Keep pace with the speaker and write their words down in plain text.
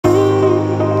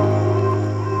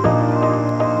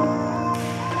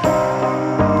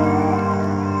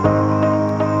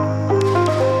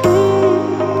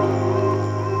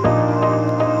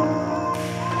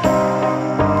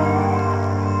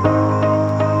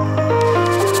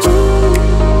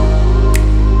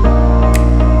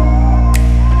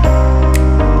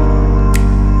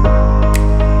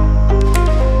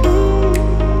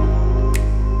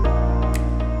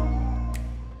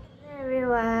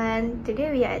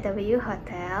W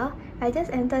Hotel. I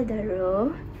just entered the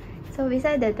room. So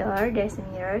beside the door, there's a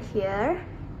mirror here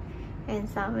and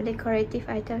some decorative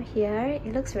item here.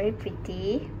 It looks very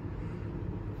pretty.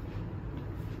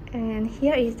 And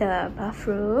here is the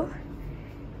bathroom.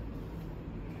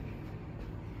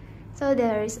 So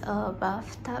there is a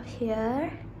bathtub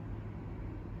here.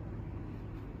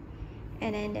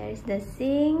 And then there is the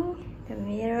sink, the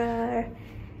mirror,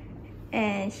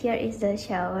 and here is the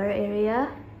shower area.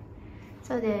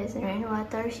 So there is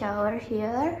rainwater shower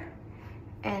here,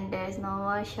 and there is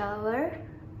normal shower.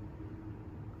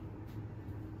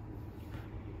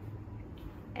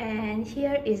 And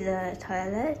here is the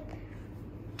toilet.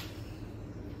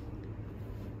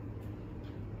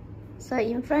 So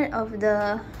in front of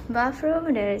the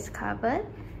bathroom there is cupboard.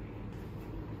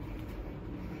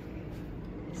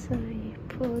 So you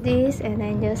pull this and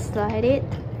then just slide it.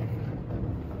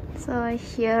 So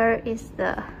here is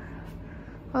the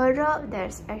wardrobe.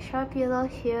 There's extra pillow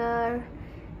here,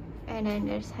 and then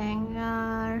there's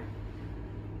hanger,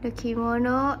 the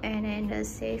kimono, and then the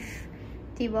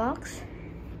safety box.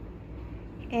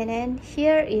 And then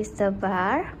here is the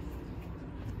bar.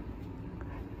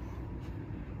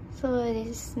 So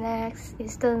this snacks,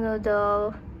 instant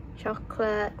noodle,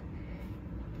 chocolate,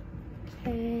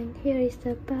 and here is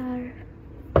the bar.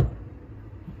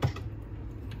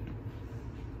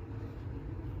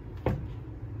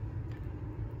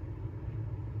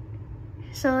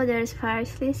 So there's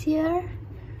fireplace here.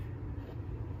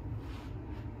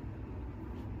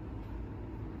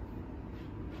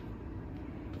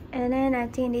 And then I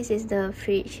think this is the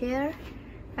fridge here.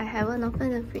 I haven't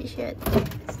opened the fridge yet.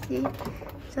 Let's see.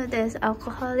 So there's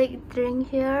alcoholic drink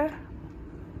here.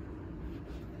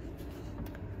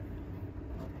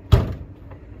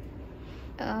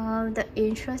 The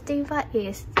interesting part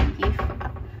is if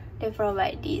they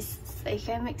provide this, so you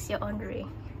can mix your own drink.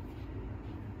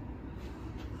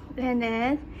 And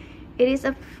then it is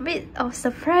a bit of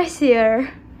surprise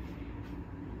here.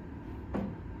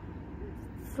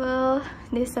 So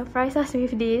they surprise us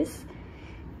with this.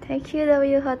 Thank you,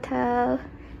 W Hotel.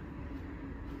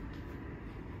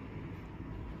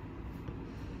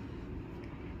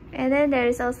 And then there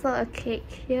is also a cake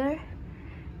here.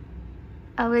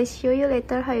 I will show you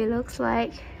later how it looks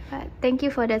like. But thank you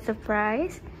for the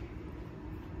surprise.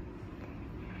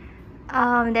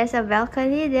 There's a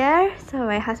balcony there, so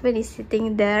my husband is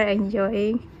sitting there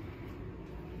enjoying.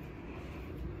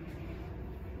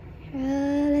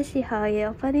 Let's see how you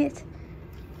open it.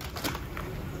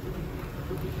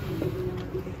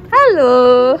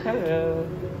 Hello. Hello.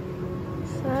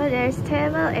 So there's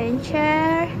table and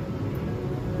chair.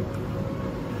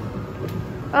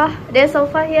 Oh, there's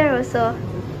sofa here also.